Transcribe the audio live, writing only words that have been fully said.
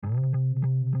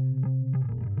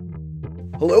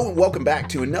Hello and welcome back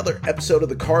to another episode of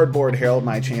the Cardboard Herald,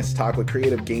 my chance to talk with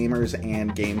creative gamers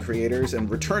and game creators. And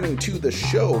returning to the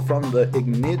show from the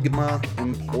Enigma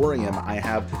Emporium, I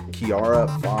have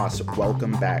Khiara Foss.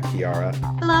 Welcome back, Khiara.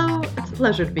 Hello, it's a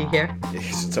pleasure to be here.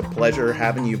 It's a pleasure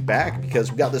having you back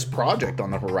because we got this project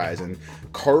on the horizon,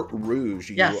 Carte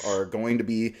Rouge. You are going to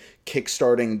be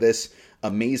kickstarting this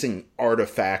amazing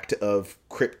artifact of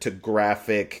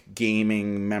cryptographic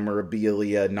gaming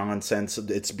memorabilia nonsense.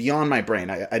 It's beyond my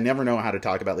brain. I never know how to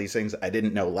talk about these things. I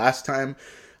didn't know last time.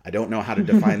 I don't know how to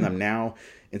define them now,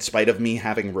 in spite of me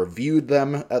having reviewed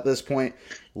them at this point.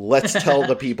 Let's tell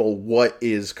the people, what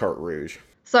is Carte Rouge?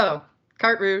 So,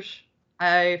 Carte Rouge,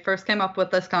 I first came up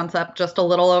with this concept just a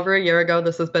little over a year ago.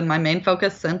 This has been my main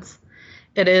focus since.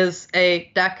 It is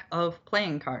a deck of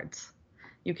playing cards.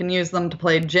 You can use them to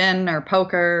play gin or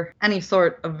poker, any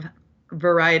sort of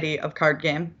variety of card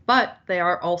game, but they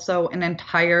are also an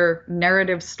entire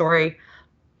narrative story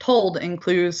told in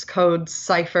clues, codes,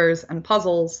 ciphers, and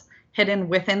puzzles hidden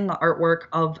within the artwork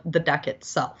of the deck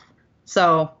itself.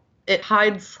 So it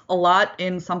hides a lot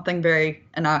in something very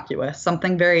innocuous,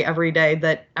 something very everyday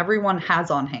that everyone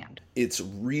has on hand. It's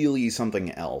really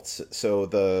something else. So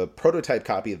the prototype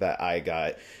copy that I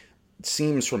got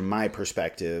seems, from my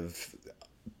perspective,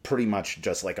 pretty much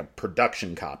just like a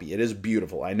production copy. It is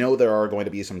beautiful. I know there are going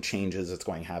to be some changes. It's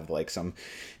going to have like some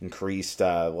increased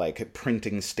like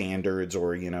printing standards,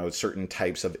 or certain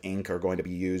types of ink are going to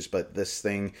be used, but this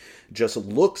thing just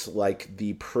looks like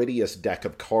the prettiest deck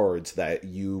of cards that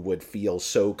you would feel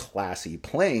so classy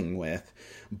playing with.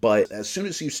 But as soon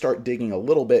as you start digging a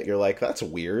little bit, you're like, that's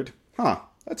weird.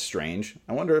 That's strange.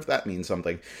 I wonder if that means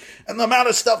something. And the amount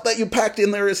of stuff that you packed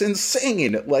in there is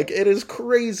insane. Like, it is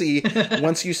crazy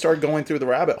once you start going through the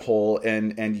rabbit hole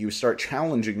and you start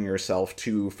challenging yourself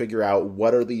to figure out,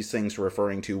 what are these things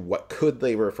referring to? What could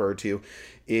they refer to?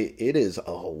 It is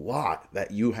a lot that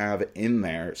you have in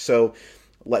there. So,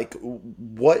 like,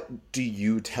 what do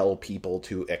you tell people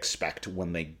to expect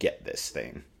when they get this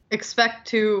thing? Expect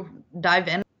to dive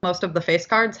in. Most of the face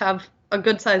cards have a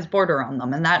good-sized border on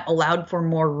them, and that allowed for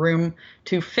more room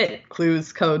to fit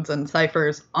clues, codes, and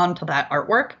ciphers onto that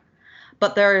artwork.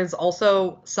 But there is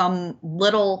also some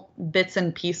little bits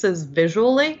and pieces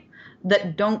visually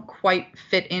that don't quite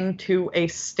fit into a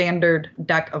standard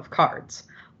deck of cards.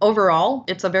 Overall,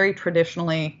 it's a very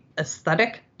traditionally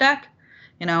aesthetic deck.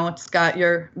 It's got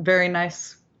your very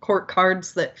nice court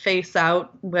cards that face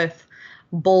out with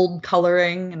bold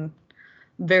coloring and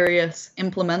various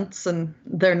implements and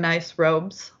their nice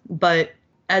robes. But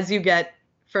as you get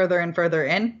further and further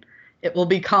in, it will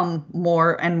become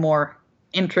more and more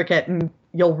intricate, and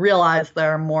you'll realize there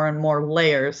are more and more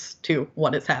layers to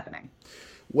what is happening.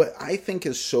 What I think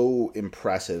is so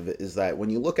impressive is that when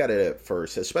you look at it at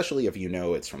first, especially if you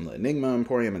know it's from the Enigma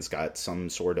Emporium, it's got some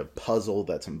sort of puzzle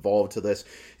that's involved to this.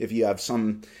 If you have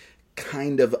some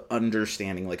kind of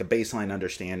understanding, like a baseline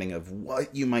understanding of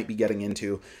what you might be getting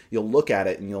into, you'll look at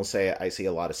it and you'll say, I see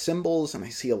a lot of symbols and I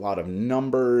see a lot of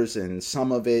numbers, and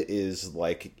some of it is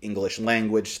like English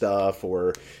language stuff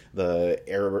or the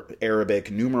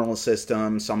Arabic numeral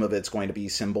system. Some of it's going to be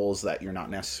symbols that you're not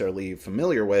necessarily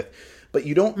familiar with, but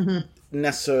you don't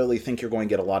necessarily think you're going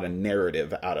to get a lot of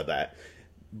narrative out of that.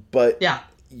 But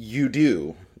you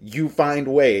do. You find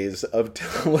ways of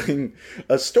telling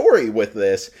a story with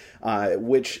this,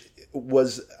 which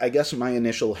was, I guess, my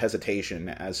initial hesitation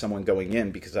as someone going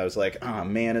in, because I was like, oh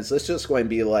man, is this just going to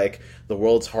be like the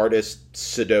world's hardest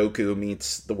Sudoku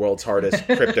meets the world's hardest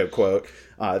crypto quote?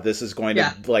 This is going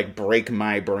to like break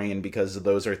my brain, because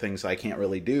those are things I can't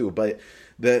really do. But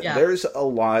there's a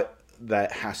lot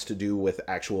that has to do with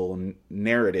actual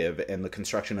narrative and the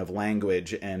construction of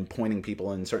language and pointing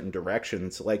people in certain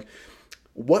directions. Like,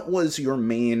 what was your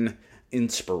main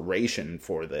inspiration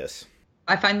for this?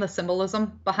 I find the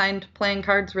symbolism behind playing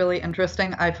cards really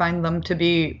interesting. I find them to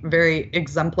be very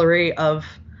exemplary of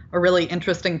a really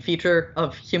interesting feature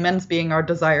of humans being our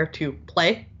desire to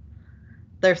play.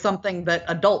 They're something that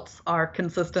adults are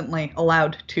consistently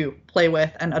allowed to play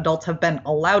with, and adults have been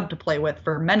allowed to play with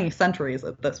for many centuries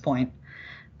at this point.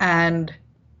 And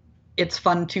it's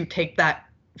fun to take that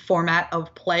format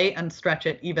of play and stretch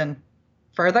it even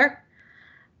further.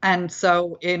 And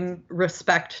so in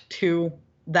respect to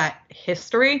that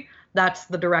history, that's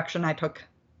the direction I took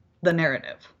the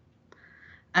narrative.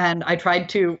 And I tried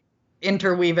to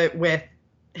interweave it with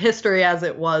history as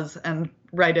it was and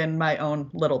write in my own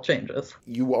little changes.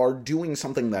 You are doing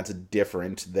something that's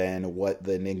different than what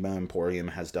the Enigma Emporium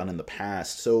has done in the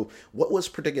past. So what was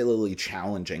particularly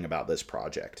challenging about this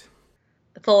project?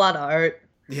 It's a lot of art.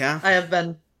 Yeah. I have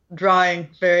been drawing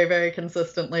very, very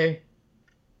consistently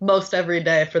most every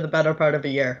day for the better part of a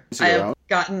year. I have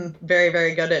gotten very,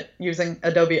 very good at using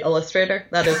Adobe Illustrator.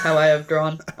 That is how I have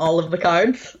drawn all of the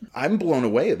cards. I'm blown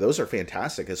away. Those are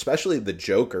fantastic, especially the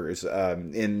Jokers.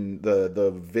 In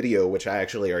the video, which I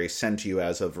actually already sent you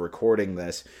as of recording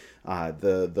this,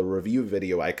 the review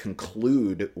video, I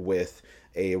conclude with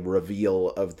a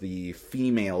reveal of the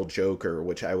female Joker,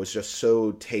 which I was just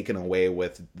so taken away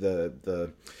with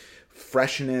the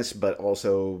freshness, but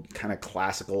also kind of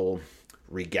classical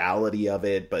regality of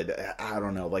it. But I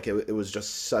don't know, like it was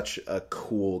just such a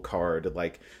cool card.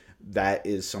 Like that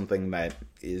is something that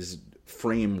is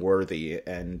frame worthy,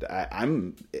 and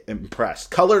I'm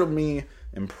impressed. Color me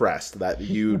impressed that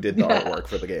you did the artwork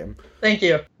for the game. Thank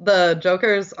you. The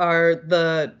Jokers are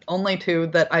the only two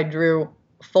that I drew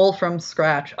full from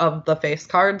scratch of the face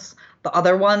cards. The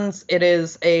other ones, it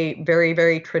is a very,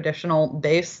 very traditional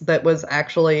base that was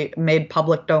actually made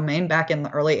public domain back in the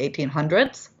early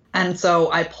 1800s. And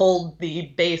so I pulled the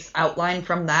base outline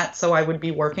from that, so I would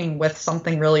be working with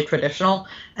something really traditional,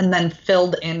 and then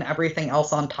filled in everything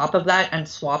else on top of that and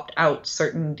swapped out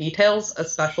certain details,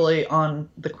 especially on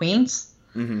the queens,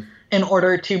 in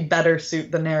order to better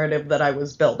suit the narrative that I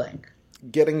was building.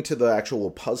 Getting to the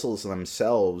actual puzzles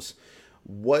themselves,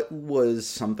 what was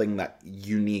something that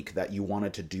unique that you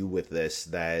wanted to do with this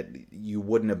that you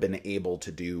wouldn't have been able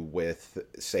to do with,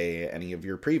 say, any of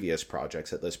your previous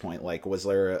projects at this point? Like, was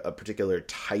there a particular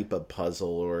type of puzzle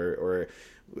or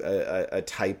a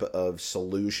type of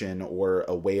solution or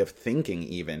a way of thinking,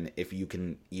 even, if you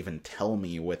can even tell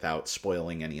me without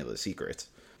spoiling any of the secrets?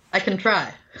 I can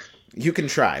try. You can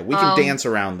try. We can dance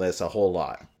around this a whole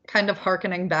lot. Kind of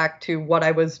hearkening back to what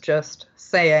I was just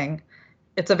saying,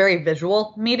 it's a very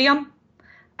visual medium,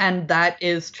 and that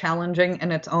is challenging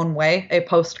in its own way. A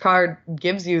postcard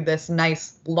gives you this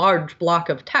nice large block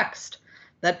of text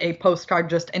that a postcard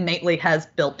just innately has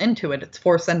built into it. It's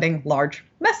for sending large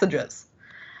messages.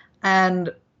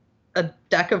 And a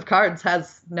deck of cards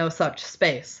has no such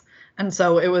space. And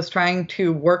so it was trying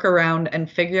to work around and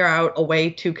figure out a way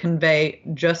to convey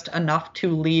just enough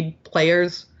to lead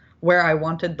players where I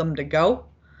wanted them to go,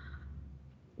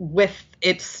 with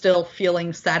it still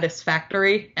feeling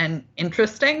satisfactory and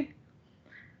interesting.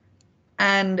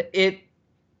 And it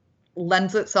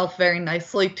lends itself very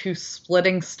nicely to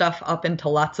splitting stuff up into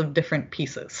lots of different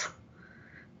pieces,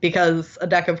 because a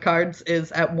deck of cards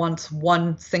is at once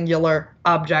one singular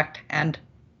object and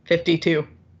 52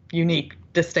 unique,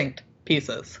 distinct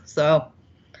pieces. So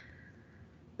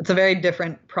it's a very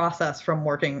different process from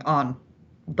working on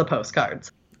the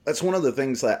postcards. That's one of the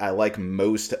things that I like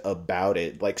most about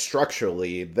it. Like,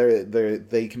 structurally,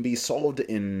 they can be solved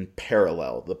in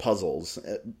parallel, the puzzles.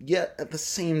 Yet, at the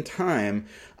same time,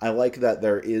 I like that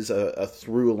there is a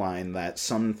through line, that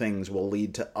some things will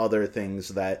lead to other things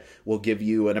that will give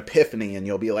you an epiphany, and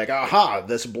you'll be like, aha,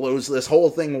 this blows this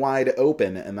whole thing wide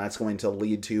open, and that's going to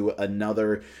lead to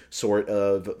another sort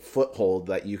of foothold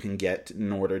that you can get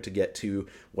in order to get to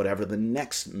whatever the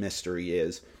next mystery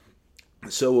is.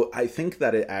 So I think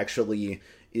that it actually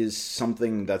is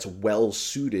something that's well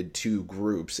suited to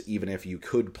groups, even if you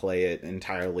could play it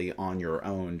entirely on your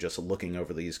own, just looking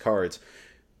over these cards,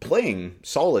 playing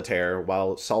solitaire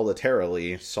while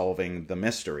solitarily solving the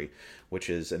mystery, which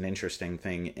is an interesting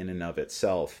thing in and of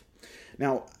itself.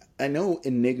 Now, I know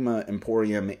Enigma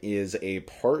Emporium is a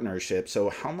partnership, so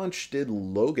how much did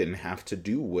Logan have to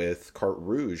do with Carte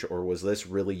Rouge, or was this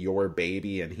really your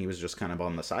baby and he was just kind of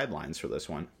on the sidelines for this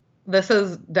one? This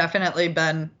has definitely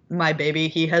been my baby.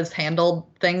 He has handled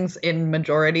things in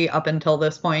majority up until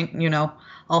this point. You know,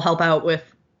 I'll help out with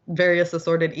various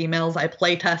assorted emails. I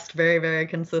play test very, very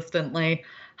consistently,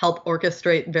 help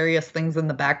orchestrate various things in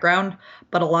the background.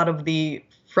 But a lot of the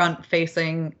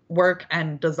front-facing work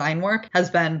and design work has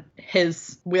been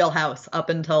his wheelhouse up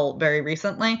until very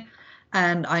recently.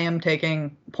 And I am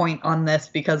taking point on this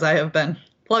because I have been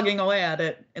plugging away at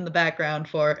it in the background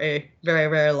for a very,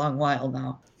 very long while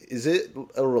now. Is it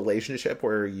a relationship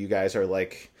where you guys are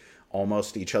like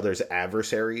almost each other's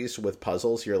adversaries with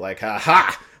puzzles? You're like,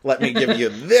 ha, let me give you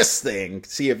this thing,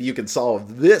 see if you can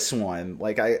solve this one.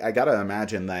 Like, I gotta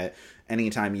imagine that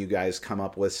anytime you guys come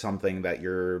up with something that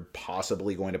you're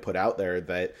possibly going to put out there,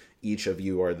 that each of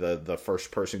you are the first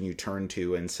person you turn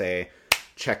to and say,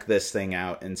 check this thing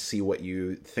out and see what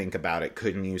you think about it.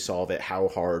 Couldn't you solve it? How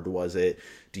hard was it?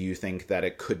 Do you think that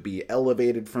it could be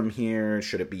elevated from here?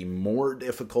 Should it be more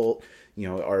difficult? You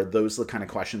know, are those the kind of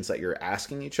questions that you're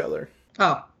asking each other?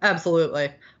 Oh,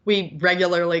 absolutely. We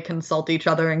regularly consult each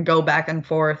other and go back and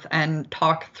forth and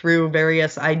talk through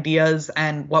various ideas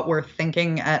and what we're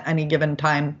thinking at any given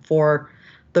time for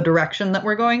the direction that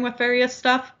we're going with various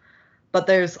stuff. But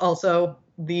there's also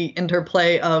the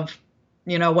interplay of,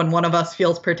 when one of us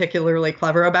feels particularly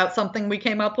clever about something we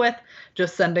came up with,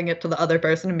 just sending it to the other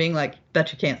person and being like,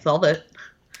 bet you can't solve it.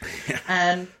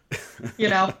 And,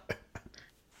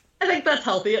 I think that's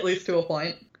healthy, at least to a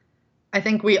point. I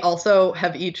think we also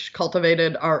have each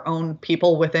cultivated our own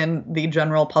people within the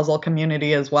general puzzle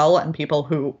community as well, and people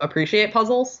who appreciate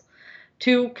puzzles,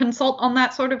 to consult on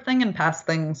that sort of thing and pass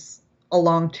things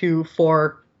along to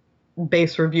for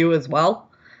base review as well.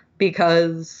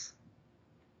 Because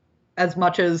as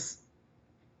much as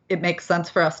it makes sense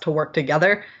for us to work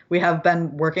together, we have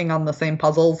been working on the same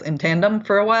puzzles in tandem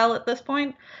for a while at this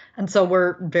point. And so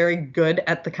we're very good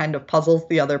at the kind of puzzles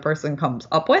the other person comes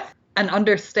up with and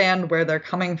understand where they're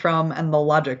coming from and the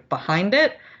logic behind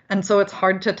it. And so it's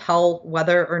hard to tell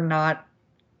whether or not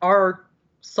our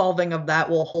solving of that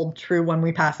will hold true when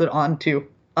we pass it on to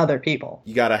other people.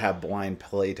 You got to have blind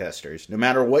playtesters. No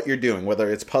matter what you're doing, whether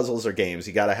it's puzzles or games,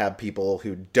 you got to have people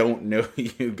who don't know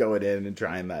you going in and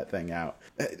trying that thing out.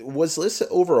 Was this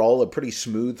overall a pretty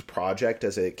smooth project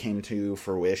as it came to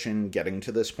fruition getting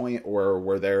to this point, or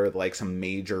were there like some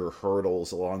major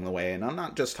hurdles along the way? And I'm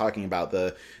not just talking about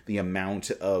the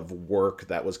amount of work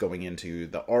that was going into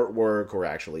the artwork or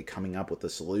actually coming up with the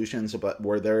solutions, but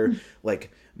were there like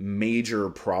major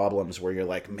problems where you're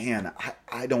like, man,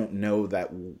 I don't know that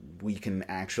we can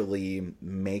actually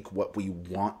make what we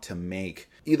want to make,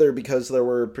 either because there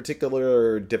were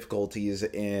particular difficulties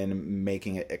in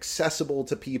making it accessible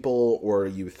to people, or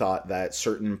you thought that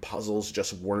certain puzzles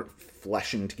just weren't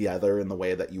fleshing together in the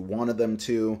way that you wanted them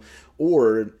to,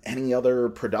 or any other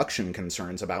production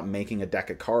concerns about making a deck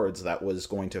of cards that was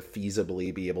going to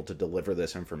feasibly be able to deliver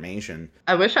this information.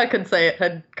 I wish I could say it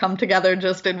had come together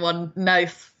just in one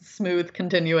nice, smooth,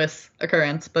 continuous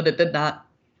occurrence, but it did not.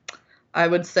 I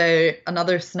would say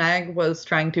another snag was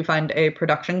trying to find a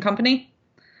production company.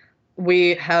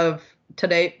 We have to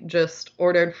date just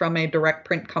ordered from a direct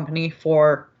print company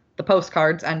for the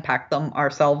postcards and packed them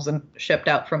ourselves and shipped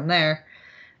out from there.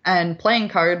 And playing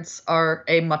cards are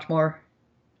a much more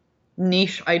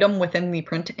niche item within the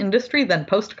print industry than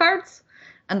postcards.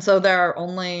 And so there are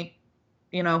only,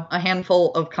 a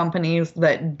handful of companies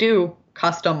that do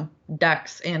custom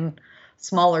decks in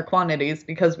smaller quantities,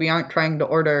 because we aren't trying to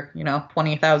order,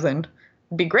 20,000.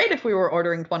 It'd be great if we were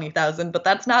ordering 20,000, but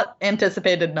that's not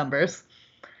anticipated numbers.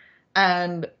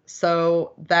 And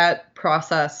so that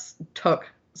process took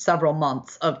several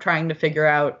months of trying to figure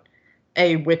out,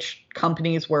 A, which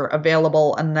companies were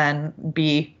available, and then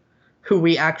B, who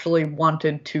we actually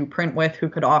wanted to print with, who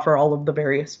could offer all of the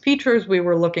various features we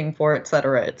were looking for, et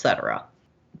cetera, et cetera.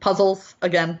 Puzzles,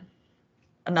 again,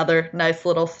 another nice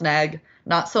little snag.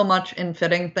 Not so much in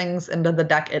fitting things into the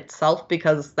deck itself,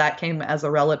 because that came as a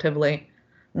relatively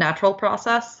natural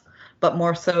process, but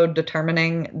more so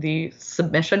determining the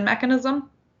submission mechanism.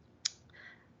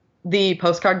 The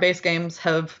postcard-based games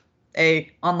have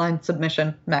a online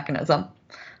submission mechanism.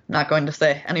 I'm not going to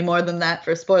say any more than that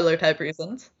for spoiler-type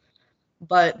reasons,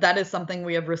 but that is something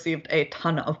we have received a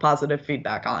ton of positive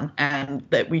feedback on, and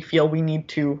that we feel we need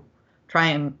to try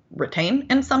and retain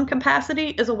in some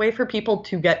capacity, is a way for people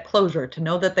to get closure, to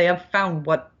know that they have found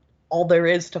what all there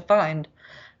is to find,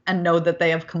 and know that they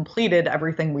have completed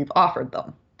everything we've offered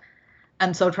them.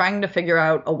 And so trying to figure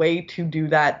out a way to do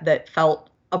that felt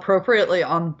appropriately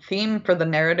on theme for the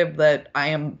narrative that I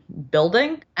am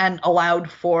building, and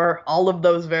allowed for all of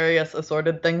those various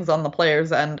assorted things on the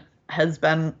player's end, has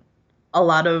been a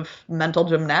lot of mental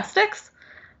gymnastics,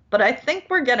 but I think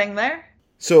we're getting there.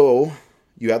 So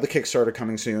you have the Kickstarter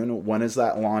coming soon. When is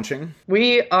that launching?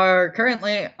 We are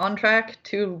currently on track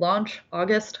to launch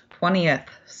August 20th,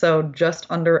 so just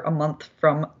under a month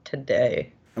from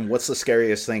today. And what's the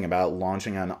scariest thing about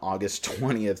launching on August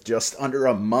 20th, just under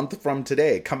a month from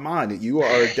today? Come on, you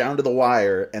are down to the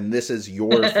wire, and this is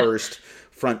your first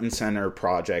front and center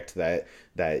project that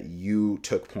you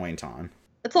took point on.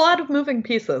 It's a lot of moving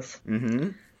pieces. Mm-hmm.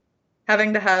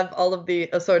 Having to have all of the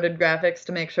assorted graphics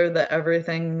to make sure that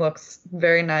everything looks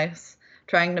very nice.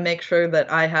 Trying to make sure that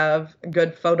I have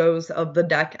good photos of the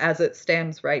deck as it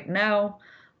stands right now.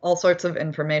 All sorts of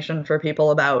information for people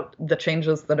about the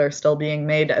changes that are still being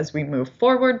made as we move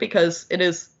forward, because it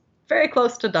is very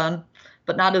close to done,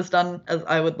 but not as done as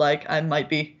I would like. I might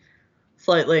be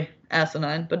slightly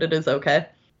asinine, but it is okay.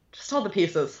 Just all the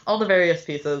pieces, all the various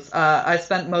pieces. I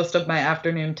spent most of my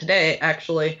afternoon today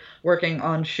actually working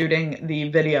on shooting the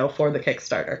video for the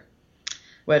Kickstarter,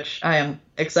 which I am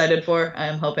excited for. I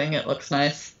am hoping it looks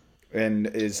nice. And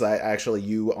is that actually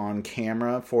you on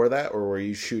camera for that, or were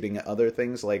you shooting other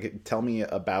things? Like, tell me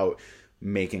about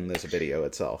making this video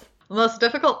itself. The most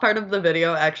difficult part of the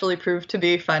video actually proved to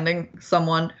be finding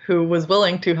someone who was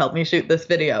willing to help me shoot this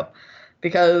video.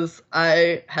 Because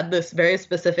I had this very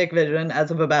specific vision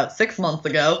as of about 6 months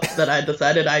ago that I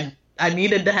decided I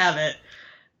needed to have it.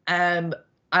 And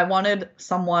I wanted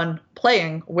someone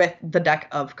playing with the deck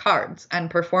of cards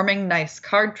and performing nice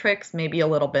card tricks, maybe a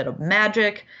little bit of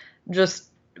magic, just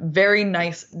very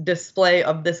nice display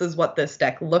of this is what this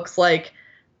deck looks like.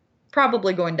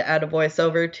 Probably going to add a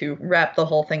voiceover to wrap the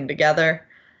whole thing together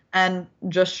and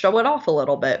just show it off a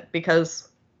little bit because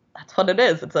that's what it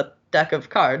is. It's a deck of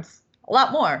cards. A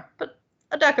lot more, but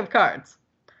a deck of cards.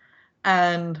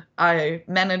 And I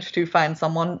managed to find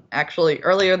someone actually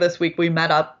earlier this week. We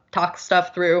met up, talked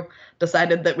stuff through,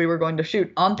 decided that we were going to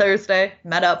shoot on Thursday,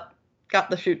 met up, got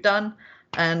the shoot done.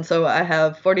 And so I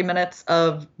have 40 minutes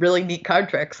of really neat card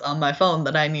tricks on my phone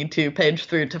that I need to page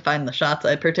through to find the shots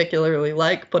I particularly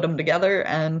like, put them together,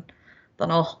 and then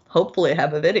I'll hopefully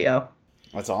have a video.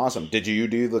 That's awesome. Did you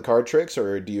do the card tricks,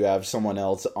 or do you have someone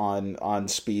else on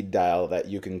speed dial that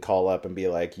you can call up and be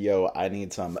like, yo, I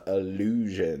need some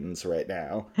illusions right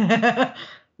now?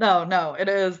 No. It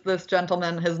is this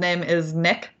gentleman. His name is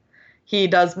Nick. He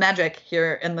does magic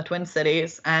here in the Twin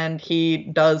Cities, and he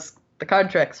does the card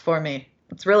tricks for me.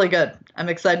 It's really good. I'm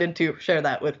excited to share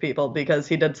that with people because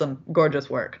he did some gorgeous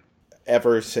work.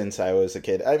 Ever since I was a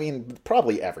kid, I mean,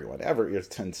 probably everyone, ever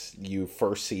since you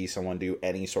first see someone do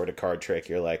any sort of card trick,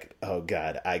 you're like, oh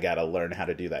God, I gotta learn how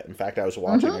to do that. In fact, I was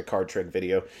watching a card trick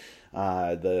video,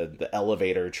 the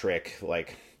elevator trick,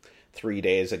 like 3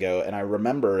 days ago, and I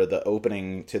remember the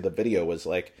opening to the video was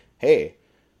like, hey,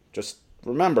 just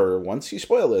remember, once you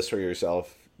spoil this for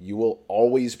yourself, you will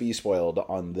always be spoiled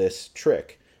on this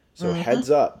trick. So heads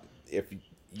up, if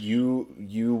you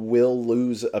will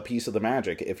lose a piece of the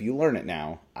magic. If you learn it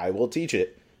now, I will teach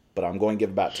it, but I'm going to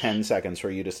give about 10 seconds for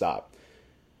you to stop.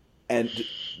 And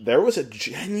there was a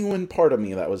genuine part of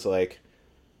me that was like,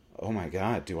 oh my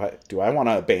God, do I want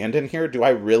to abandon here? Do I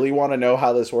really want to know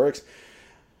how this works?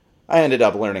 I ended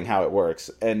up learning how it works.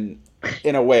 And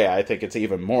in a way, I think it's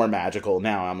even more magical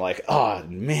now. I'm like, oh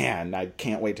man, I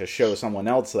can't wait to show someone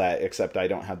else that, except I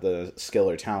don't have the skill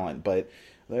or talent. But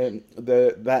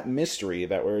that mystery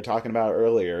that we were talking about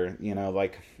earlier, you know,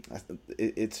 like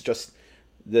it's just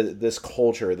this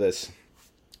culture,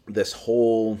 this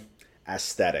whole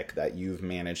aesthetic that you've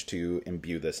managed to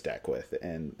imbue this deck with,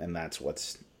 and that's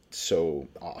what's so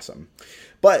awesome.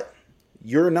 But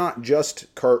you're not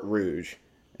just Carte Rouge.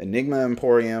 Enigma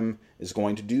Emporium is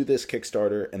going to do this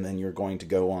Kickstarter, and then you're going to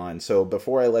go on. So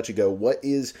before I let you go, what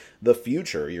is the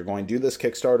future? You're going to do this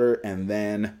Kickstarter, and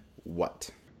then what?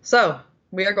 So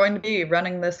we are going to be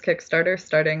running this Kickstarter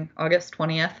starting August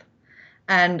 20th.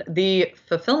 And the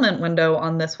fulfillment window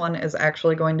on this one is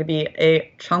actually going to be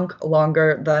a chunk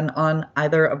longer than on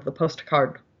either of the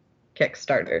postcard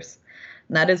Kickstarters.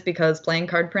 And that is because playing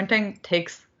card printing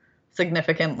takes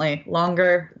significantly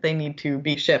longer. They need to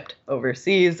be shipped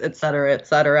overseas, etc.,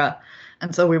 etc.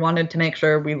 And so we wanted to make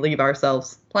sure we leave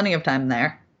ourselves plenty of time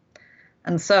there.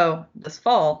 And so this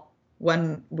fall,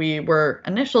 when we were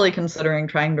initially considering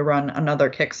trying to run another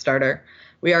Kickstarter,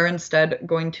 we are instead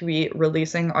going to be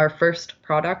releasing our first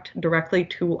product directly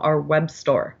to our web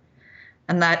store.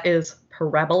 And that is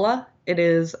Parabola. It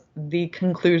is the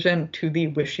conclusion to the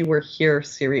Wish You Were Here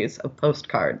series of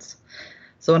postcards.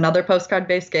 So another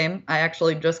postcard-based game. I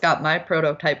actually just got my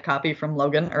prototype copy from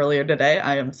Logan earlier today.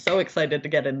 I am so excited to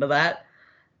get into that.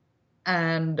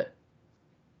 And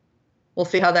we'll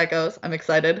see how that goes. I'm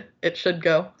excited. It should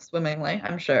go swimmingly,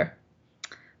 I'm sure.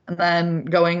 And then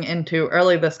going into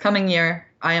early this coming year,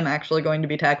 I am actually going to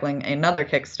be tackling another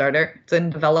Kickstarter. It's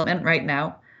in development right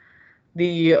now.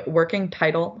 The working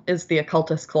title is The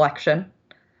Occultist Collection,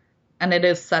 and it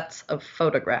is sets of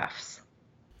photographs.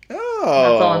 Oh.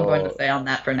 That's all I'm going to say on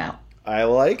that for now. I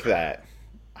like that.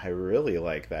 I really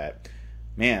like that.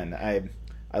 Man,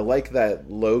 I like that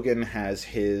Logan has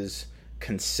his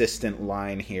consistent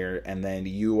line here, and then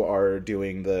you are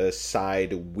doing the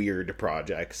side weird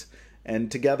projects.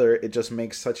 And together, it just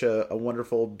makes such a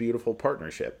wonderful, beautiful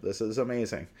partnership. This is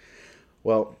amazing.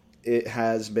 Well, it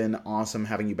has been awesome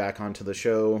having you back onto the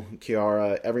show,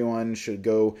 Khiara. Everyone should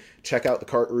go check out the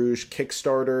Carte Rouge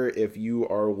Kickstarter. If you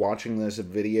are watching this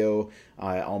video,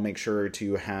 I'll make sure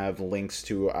to have links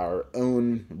to our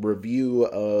own review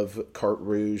of Carte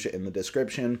Rouge in the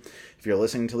description. If you're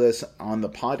listening to this on the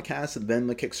podcast, then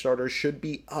the Kickstarter should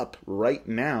be up right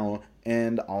now,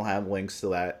 and I'll have links to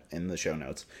that in the show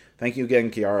notes. Thank you again,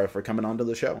 Khiara, for coming onto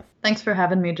the show. Thanks for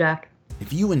having me, Jack.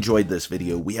 If you enjoyed this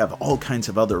video, we have all kinds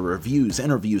of other reviews,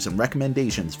 interviews, and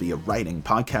recommendations via writing,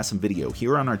 podcasts, and video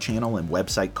here on our channel and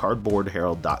website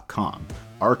cardboardherald.com.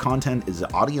 Our content is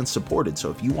audience supported,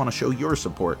 so if you want to show your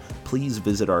support, please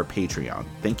visit our Patreon.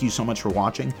 Thank you so much for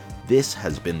watching. This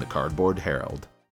has been the Cardboard Herald.